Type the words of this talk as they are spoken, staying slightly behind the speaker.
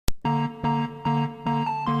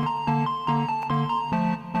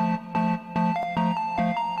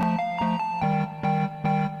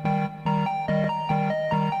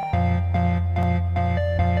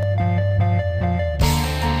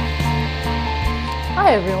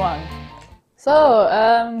Hi everyone!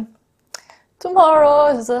 So,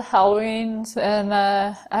 tomorrow is Halloween and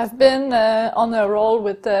I've been on a roll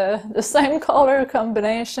with the same color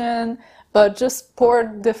combination but just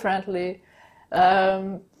poured differently.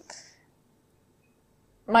 My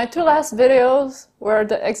two last videos were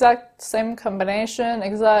the exact same combination,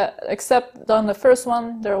 except on the first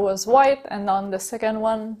one there was white and on the second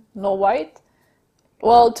one no white.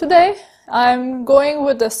 Well, today I'm going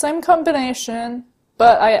with the same combination,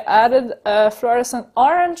 but I added a fluorescent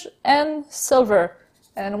orange and silver.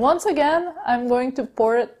 And once again, I'm going to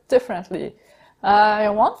pour it differently. I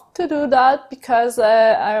want to do that because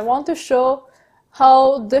I want to show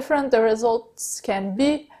how different the results can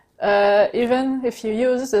be, even if you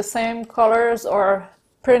use the same colors or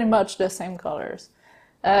pretty much the same colors.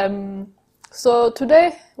 So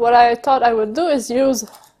today, what I thought I would do is use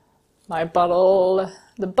my bottle,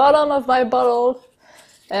 the bottom of my bottle,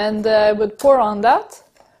 and I would pour on that.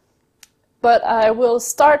 But I will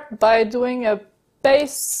start by doing a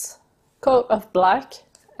base coat of black,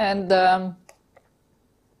 and I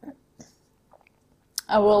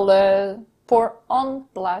will pour on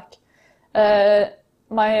black.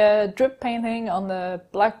 My drip painting on the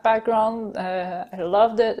black background, I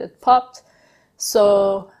loved it, it popped,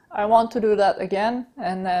 so I want to do that again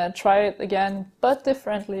and try it again, but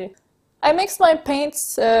differently. I mix my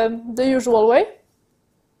paints the usual way.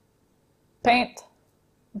 Paint,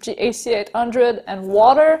 GAC 800 and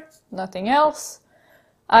water, nothing else.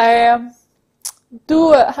 I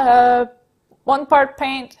do 1 part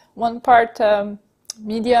paint, 1 part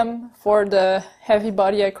medium for the heavy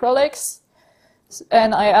body acrylics,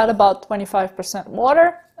 and I add about 25%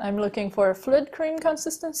 water. I'm looking for a fluid cream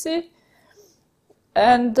consistency.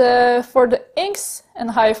 And for the inks and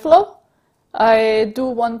high flow, I do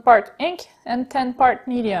 1 part ink and 10 part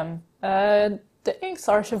medium. The inks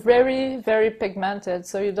are very, very pigmented,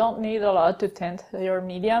 so you don't need a lot to tint your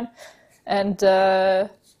medium. And that's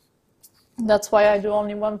why I do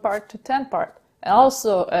only 1 part to 10 part. And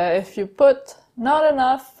also, if you put not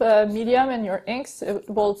enough medium in your inks, it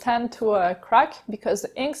will tend to crack because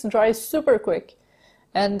the inks dry super quick.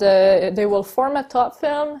 And they will form a top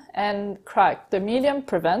film and crack. The medium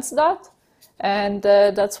prevents that, and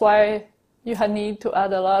that's why you need to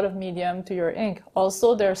add a lot of medium to your ink.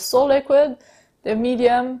 Also, they're so liquid, the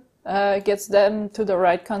medium gets them to the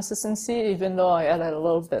right consistency, even though I added a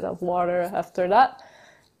little bit of water after that.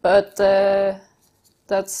 But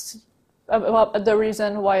that's the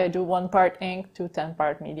reason why I do 1 part ink to 10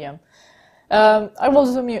 part medium. I will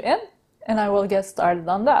zoom you in, and I will get started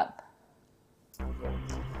on that.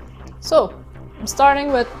 So, I'm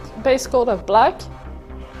starting with base coat of black.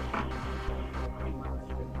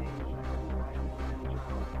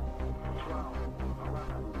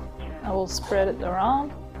 I will spread it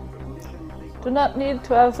around. Do not need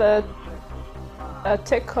to have a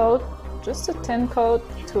thick coat, just a thin coat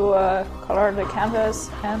to color the canvas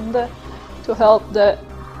and to help the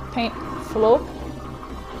paint flow.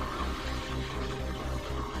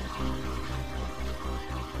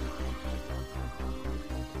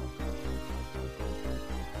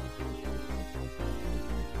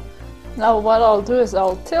 Now what I'll do is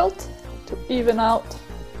I'll tilt to even out.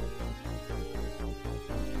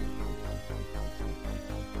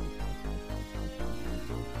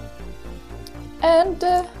 And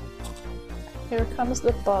here comes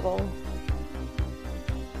the bottle.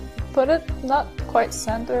 Put it not quite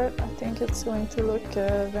centered. I think it's going to look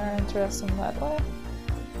very interesting that way.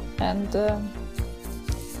 And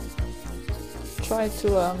try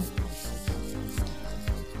to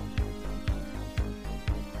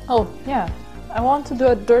oh yeah, I want to do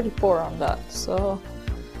a dirty pour on that, so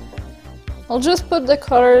I'll just put the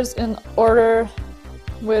colors in order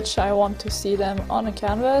which I want to see them on a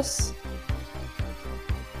canvas.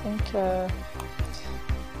 I think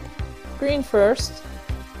green first,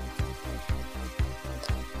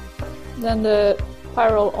 then the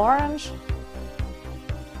Pyrrole orange,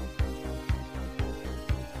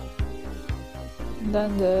 and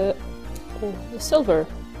then the silver.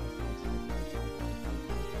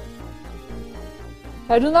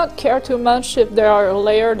 I do not care too much if they are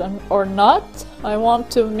layered or not. I want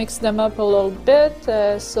to mix them up a little bit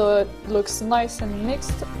so it looks nice and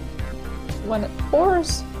mixed when it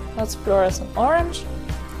pours. That's fluorescent orange.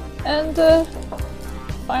 And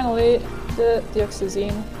finally the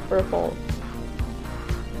Dioxazine purple.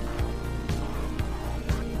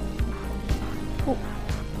 Ooh,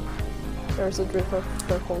 there's a drip of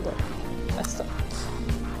purple there. Messed up.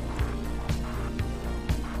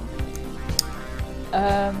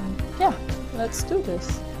 Yeah, let's do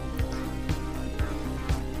this.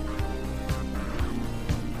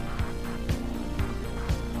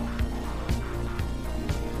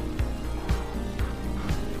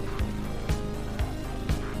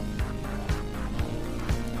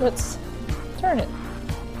 let's turn it.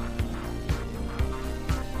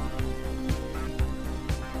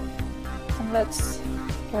 And let's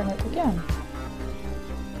turn it again.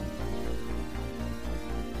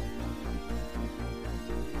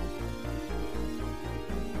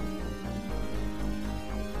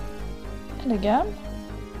 And again.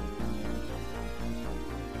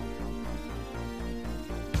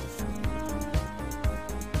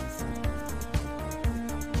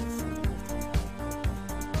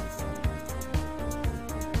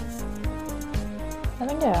 And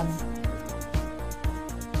again.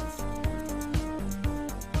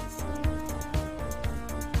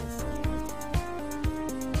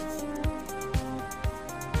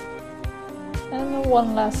 And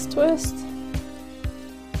one last twist.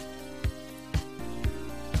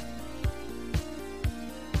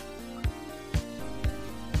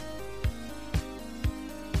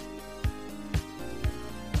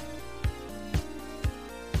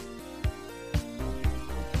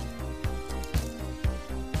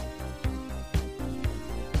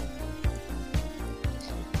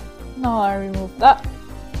 Now I remove that.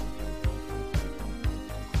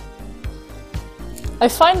 I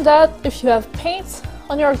find that if you have paint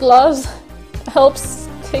on your gloves, it helps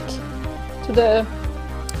stick to the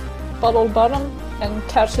bottle bottom and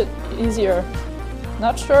catch it easier.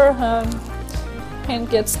 Not sure, paint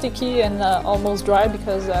gets sticky and almost dry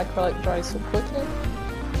because the acrylic dries so quickly.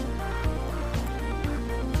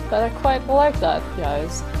 But I quite like that,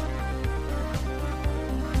 guys.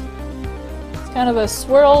 Kind of a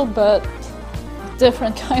swirl, but a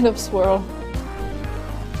different kind of swirl.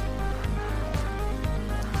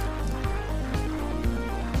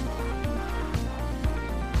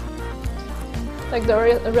 Like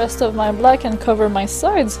the rest of my black and cover my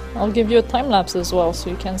sides. I'll give you a time lapse as well, so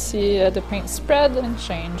you can see the paint spread and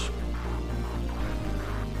change.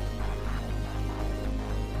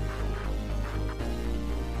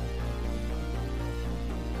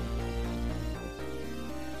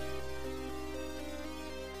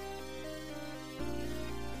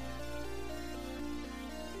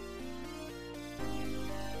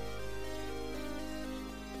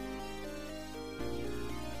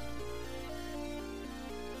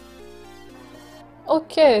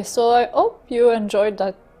 Okay, so I hope you enjoyed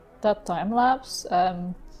that time lapse.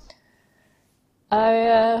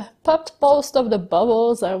 I popped most of the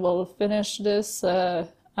bubbles. I will finish this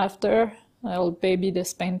after. I'll baby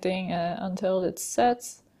this painting until it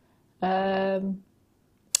sets. There's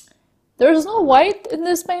no white in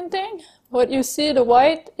this painting. What you see, the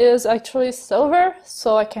white, is actually silver,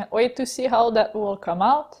 so I can't wait to see how that will come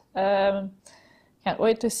out. Can't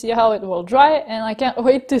wait to see how it will dry, and I can't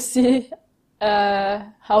wait to see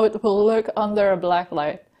how it will look under a black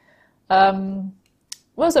light.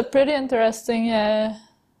 Was a pretty interesting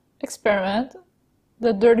experiment.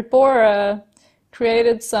 The Dirty Pour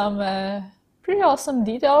created some pretty awesome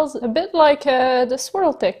details, a bit like the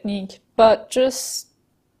swirl technique, but just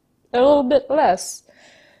a little bit less.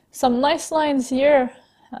 Some nice lines here,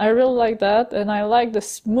 I really like that, and I like the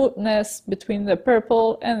smoothness between the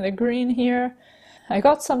purple and the green here. I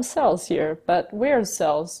got some cells here, but weird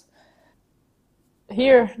cells.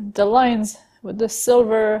 Here, the lines with the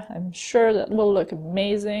silver, I'm sure that will look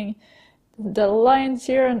amazing. The lines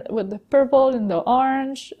here with the purple and the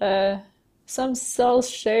orange, some cell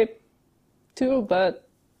shape too, but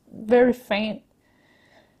very faint.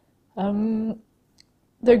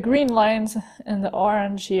 The green lines and the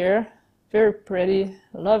orange here, very pretty,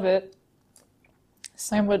 love it.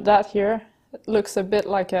 Same with that here, it looks a bit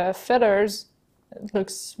like feathers. It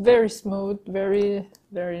looks very smooth, very,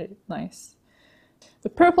 very nice. The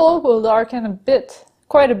purple will darken a bit,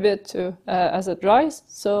 quite a bit too, as it dries,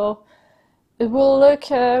 so it will look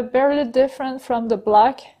barely different from the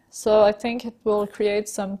black, so I think it will create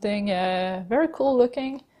something very cool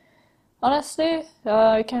looking. Honestly,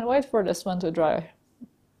 I can't wait for this one to dry.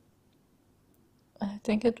 I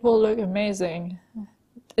think it will look amazing.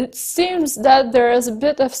 It seems that there is a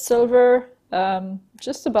bit of silver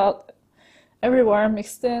just about everywhere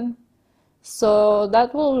mixed in. So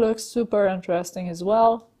that will look super interesting as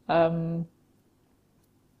well.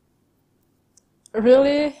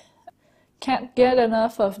 Really can't get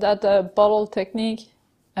enough of that bottle technique.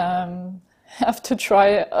 Have to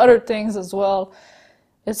try other things as well.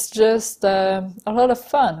 It's just a lot of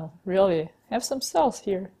fun, really. I have some cells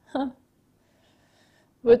here.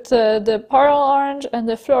 With the Pyrrole orange and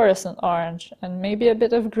the Fluorescent orange, and maybe a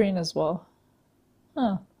bit of green as well.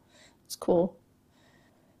 Huh, it's cool.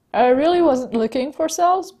 I really wasn't looking for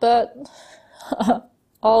cells, but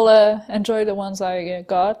I'll enjoy the ones I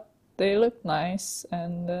got. They look nice,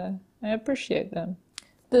 and I appreciate them.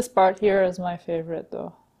 This part here is my favorite,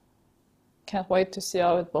 though. can't wait to see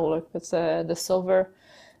how it will look with the silver,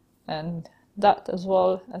 and that as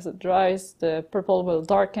well, as it dries, the purple will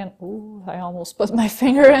darken. Ooh, I almost put my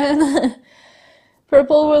finger in.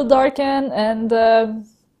 Purple will darken, and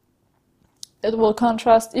it will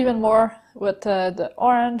contrast even more with the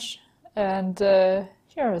orange, and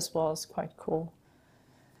here as well is quite cool.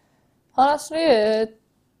 Honestly,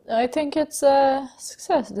 I think it's a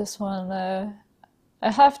success, this one.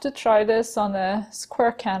 I have to try this on a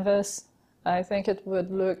square canvas. I think it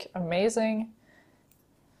would look amazing.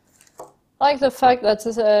 I like the fact that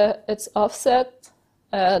it's offset.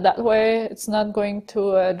 That way it's not going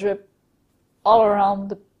to drip all around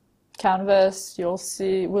the canvas.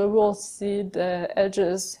 We will see the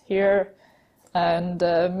edges here, and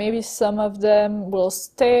maybe some of them will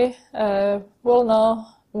stay. We'll know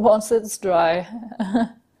once it's dry.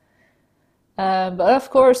 But of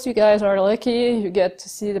course, you guys are lucky. You get to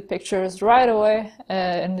see the pictures right away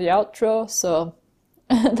in the outro, so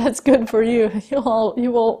that's good for you.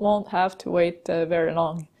 You won't have to wait very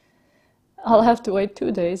long. I'll have to wait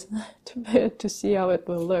 2 days to see how it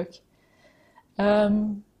will look.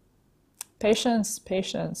 Patience,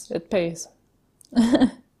 it pays.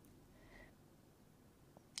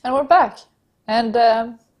 And we're back. And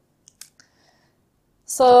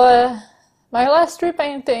so my last 3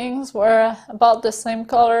 paintings were about the same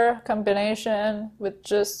color combination with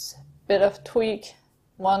just a bit of tweak,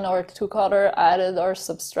 1 or 2 color added or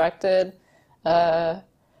subtracted. I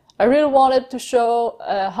really wanted to show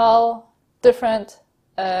how different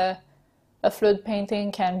a fluid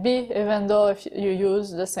painting can be, even though if you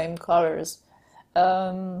use the same colors.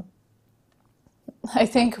 I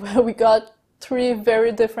think we got 3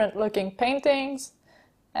 very different looking paintings,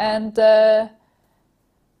 and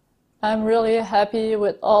I'm really happy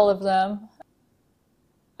with all of them.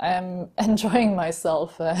 I'm enjoying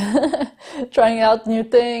myself, trying out new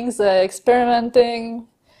things, experimenting,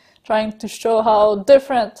 trying to show how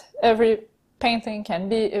different every painting can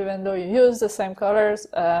be, even though you use the same colors.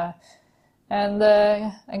 And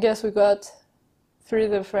I guess we got 3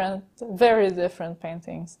 very different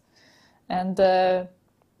paintings. And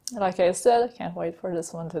like I said, I can't wait for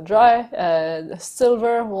this one to dry. The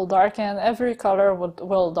silver will darken, every color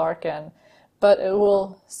will darken, but it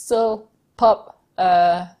will still pop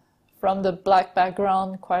from the black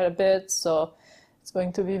background quite a bit, so it's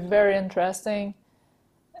going to be very interesting.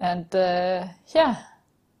 And yeah,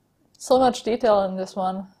 so much detail in this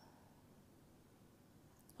one.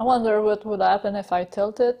 I wonder what would happen if I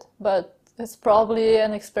tilt it, but it's probably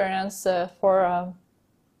an experience for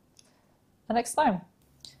the next time.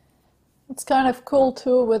 It's kind of cool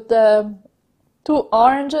too with the 2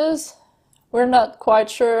 oranges. We're not quite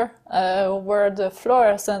sure where the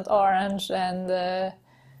fluorescent orange and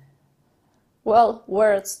well,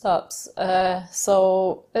 where it stops.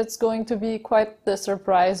 So it's going to be quite the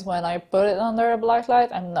surprise when I put it under a black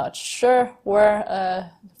light. I'm not sure where the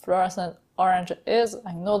fluorescent orange is.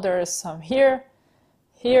 I know there is some here,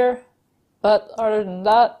 but other than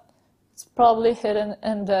that, it's probably hidden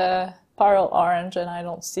in the Pyrrole orange and I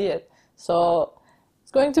don't see it. So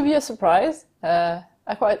it's going to be a surprise.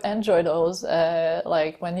 I quite enjoy those,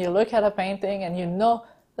 like when you look at a painting and you know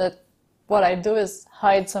that what I do is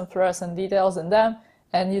hide some fluorescent details in them,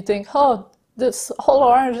 and you think, oh, this whole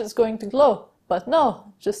orange is going to glow, but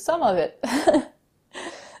no, just some of it.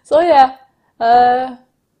 So yeah,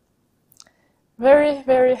 very,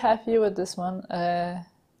 very happy with this one.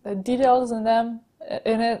 The details in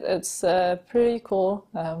it, it's pretty cool.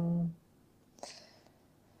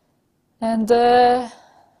 And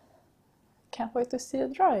can't wait to see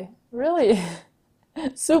it dry, really.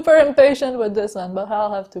 Super impatient with this one, but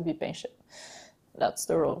I'll have to be patient. That's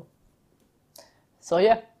the rule. So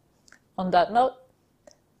yeah, on that note,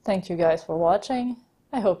 thank you guys for watching.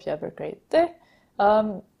 I hope you have a great day.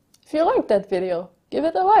 If you liked that video, give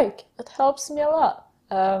it a like. It helps me a lot.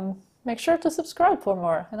 Make sure to subscribe for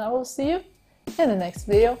more, and I will see you in the next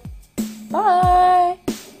video. Bye!